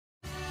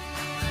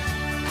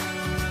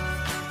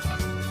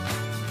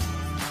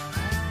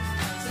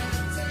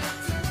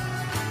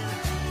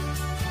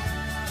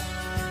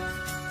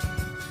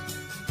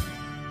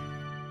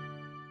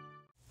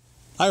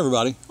Hi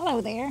everybody.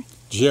 Hello there.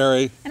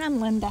 Jerry. And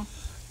I'm Linda.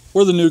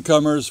 We're the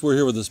Newcomers. We're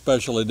here with a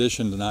special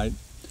edition tonight.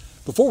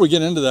 Before we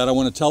get into that, I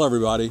want to tell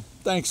everybody,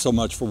 thanks so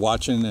much for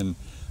watching and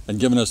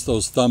giving us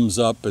those thumbs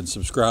up and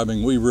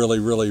subscribing. We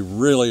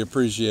really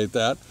appreciate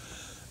that.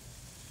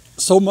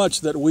 So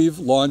much that we've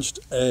launched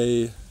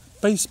a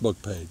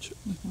Facebook page.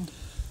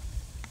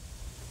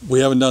 We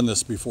haven't done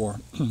this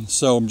before,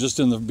 so I'm just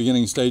in the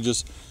beginning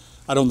stages.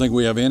 I don't think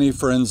we have any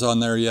friends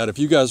on there yet. If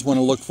you guys want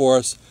to look for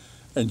us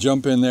and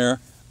jump in there,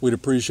 we'd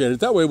appreciate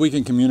it. That way we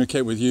can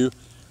communicate with you.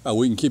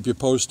 We can keep you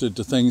posted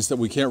to things that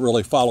we can't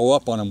really follow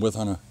up on them with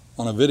on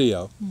a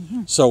video.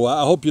 So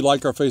I hope you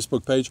like our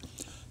Facebook page.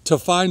 To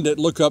find it,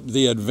 look up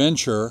The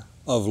Adventure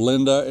of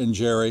Linda and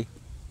Jerry,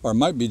 or it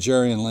might be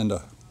Jerry and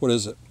Linda. What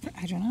is it?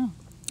 I don't know.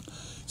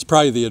 It's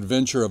probably The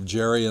Adventure of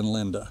Jerry and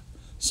Linda.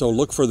 So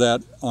look for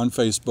that on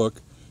Facebook.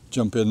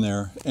 Jump in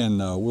there and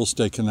we'll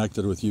stay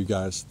connected with you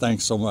guys.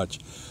 Thanks so much.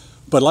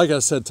 But like I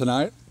said,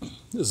 tonight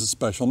is a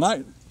special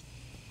night.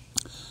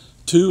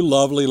 Two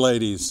lovely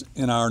ladies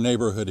in our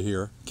neighborhood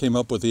here came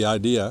up with the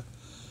idea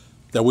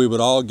that we would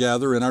all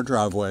gather in our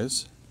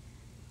driveways,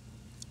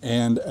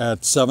 and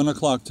at 7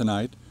 o'clock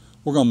tonight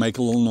we're going to make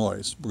a little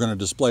noise. We're going to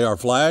display our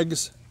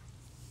flags.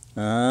 Check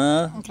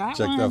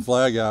that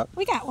flag out.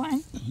 We got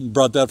one.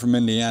 Brought that from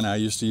Indiana. I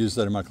used to use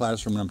that in my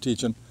classroom when I'm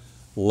teaching.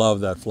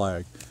 Love that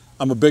flag.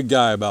 I'm a big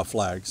guy about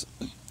flags.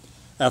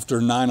 After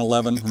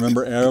 9/11,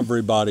 remember,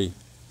 everybody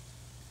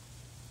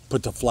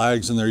put the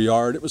flags in their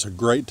yard. It was a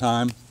great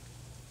time.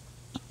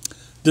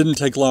 Didn't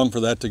take long for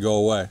that to go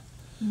away.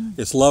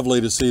 It's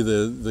lovely to see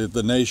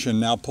the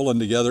nation now pulling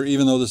together,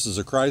 even though this is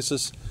a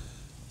crisis.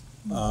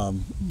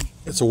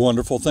 It's a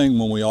wonderful thing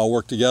when we all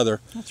work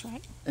together. That's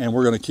right. And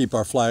we're going to keep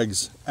our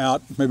flags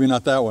out. Maybe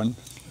not that one.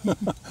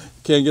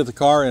 Can't get the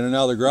car in and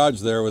out of the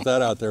garage there with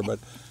that out there, but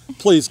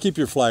please keep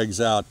your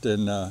flags out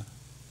and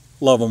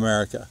love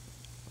America.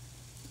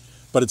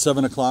 But at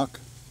 7 o'clock,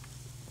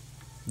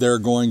 they're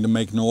going to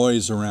make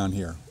noise around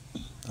here.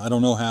 I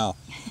don't know how.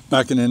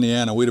 Back in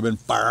Indiana, we'd have been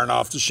firing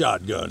off the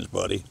shotguns,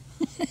 buddy.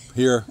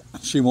 Here,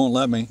 she won't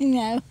let me.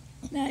 No,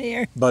 not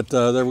here. But they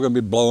were going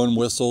to be blowing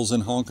whistles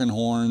and honking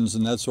horns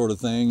and that sort of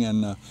thing.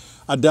 And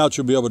I doubt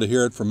you'll be able to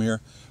hear it from here.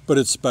 But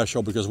it's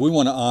special because we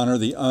want to honor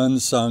the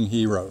unsung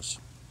heroes.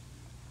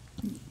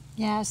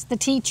 Yes, the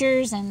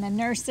teachers and the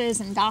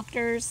nurses and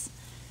doctors.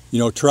 You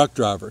know, truck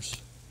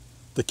drivers,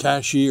 the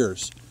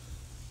cashiers.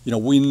 You know,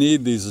 we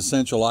need these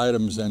essential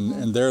items,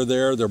 and they're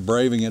there, they're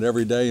braving it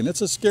every day, and it's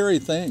a scary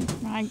thing.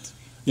 Right.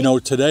 You know,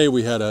 today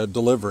we had a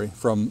delivery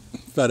from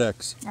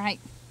FedEx. Right.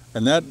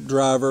 And that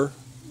driver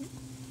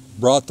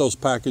brought those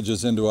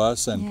packages into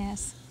us, and,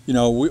 yes, you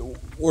know,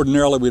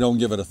 ordinarily we don't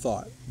give it a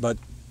thought, but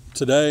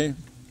today,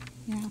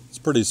 yeah, it's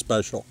pretty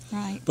special.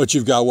 Right. But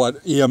you've got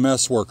what?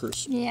 EMS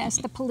workers. Yes,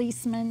 the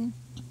policemen,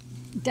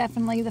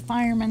 definitely the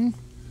firemen.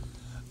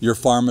 Your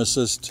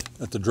pharmacist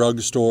at the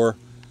drugstore.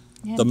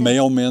 Yeah, the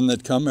mailmen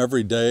that come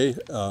every day.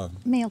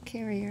 Mail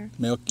carrier.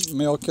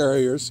 Mail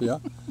carriers, yeah.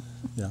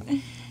 Yeah.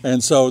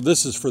 And so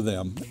this is for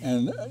them.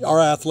 And our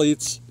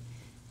athletes,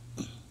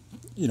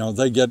 you know,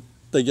 they get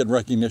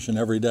recognition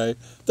every day.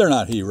 They're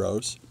not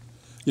heroes.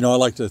 You know, I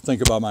like to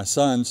think about my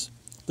sons.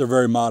 They're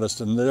very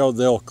modest, and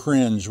they'll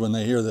cringe when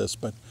they hear this.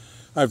 But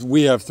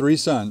we have 3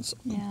 sons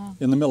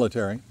in the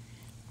military,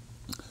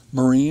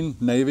 Marine,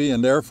 Navy,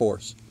 and Air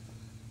Force.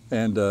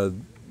 And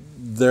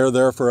they're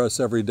there for us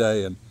every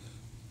day. And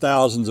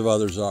thousands of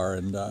others are,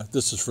 and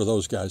this is for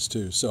those guys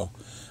too. So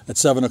at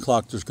 7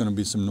 o'clock there's going to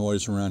be some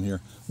noise around here.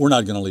 We're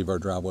not going to leave our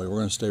driveway. We're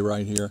going to stay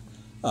right here.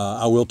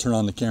 I will turn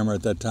on the camera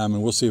at that time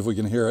and we'll see if we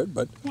can hear it,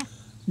 but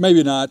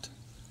maybe not.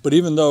 But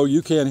even though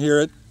you can't hear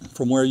it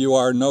from where you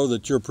are, know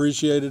that you're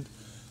appreciated,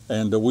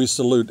 and we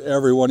salute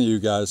every one of you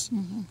guys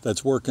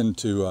that's working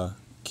to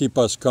keep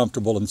us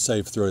comfortable and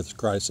safe through this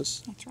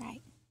crisis. That's right.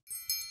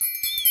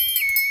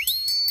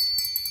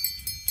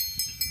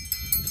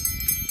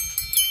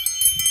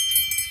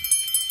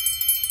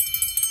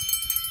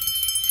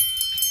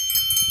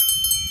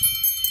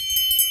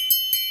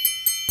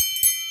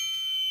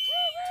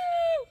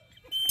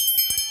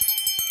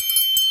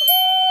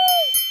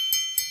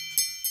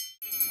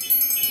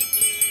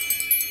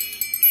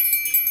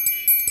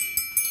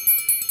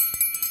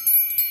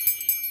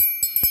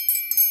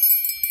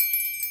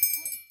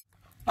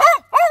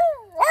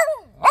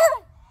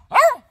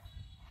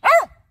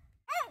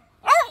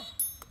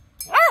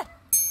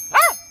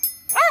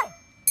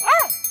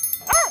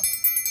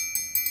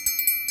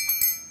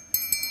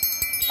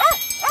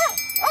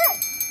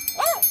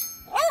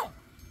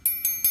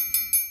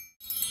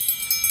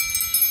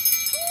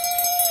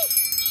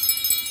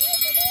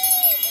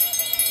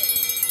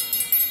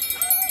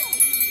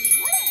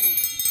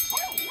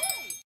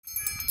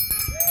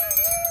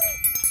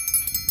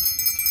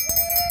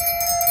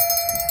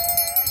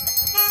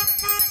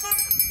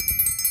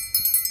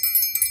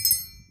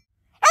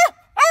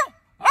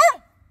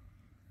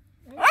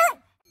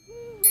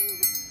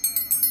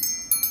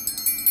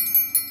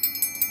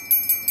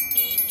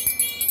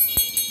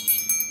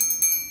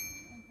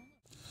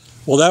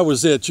 Well, that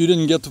was it. You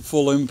didn't get the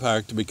full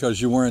impact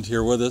because you weren't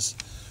here with us.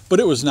 But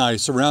it was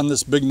nice around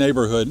this big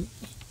neighborhood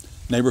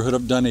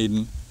of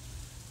Dunedin.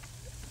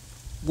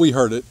 We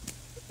heard it,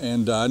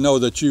 and I know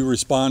that you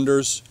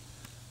responders,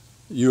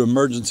 you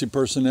emergency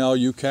personnel,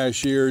 you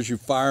cashiers, you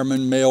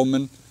firemen,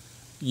 mailmen,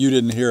 you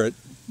didn't hear it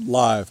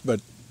live,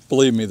 but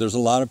believe me, there's a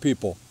lot of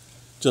people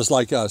just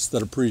like us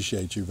that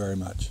appreciate you very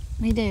much.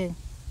 We do.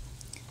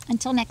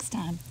 Until next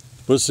time.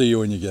 We'll see you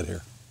when you get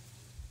here.